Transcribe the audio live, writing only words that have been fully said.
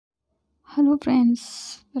Hello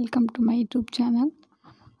friends, welcome to my YouTube channel.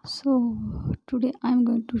 So today I'm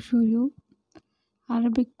going to show you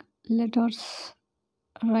Arabic letters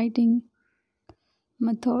writing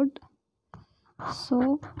method.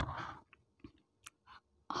 So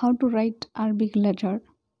how to write Arabic letter?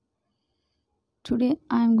 Today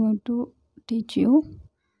I'm going to teach you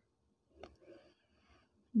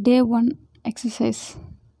day 1 exercise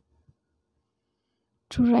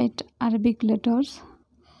to write Arabic letters.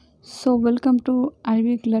 So welcome to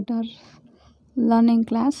Arabic letter learning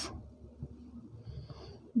class.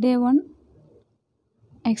 Day 1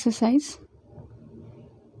 exercise.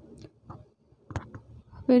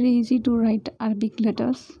 Very easy to write Arabic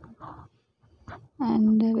letters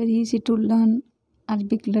and very easy to learn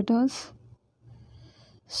Arabic letters.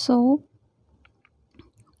 So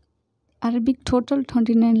Arabic total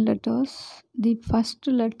 29 letters. The first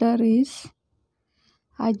letter is,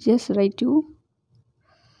 I just write you,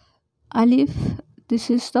 Alif. This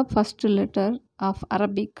is the first letter of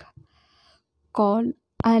Arabic called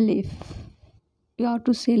Alif. You have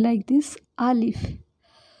to say like this, Alif.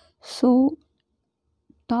 So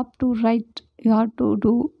top to right you have to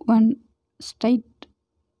do one straight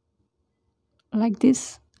like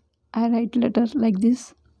this. I write letter like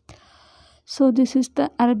this. So this is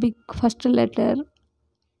the Arabic first letter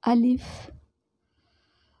Alif.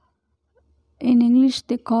 In English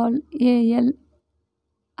they call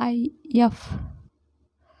ALIF.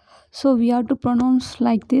 So we have to pronounce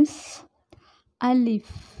like this,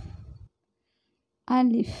 Alif.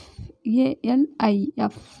 Alif.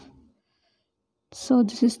 ALIF. So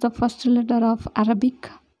this is the first letter of Arabic,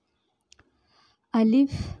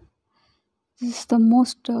 Alif. This is the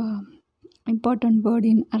most important word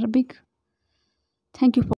in Arabic. Thank you for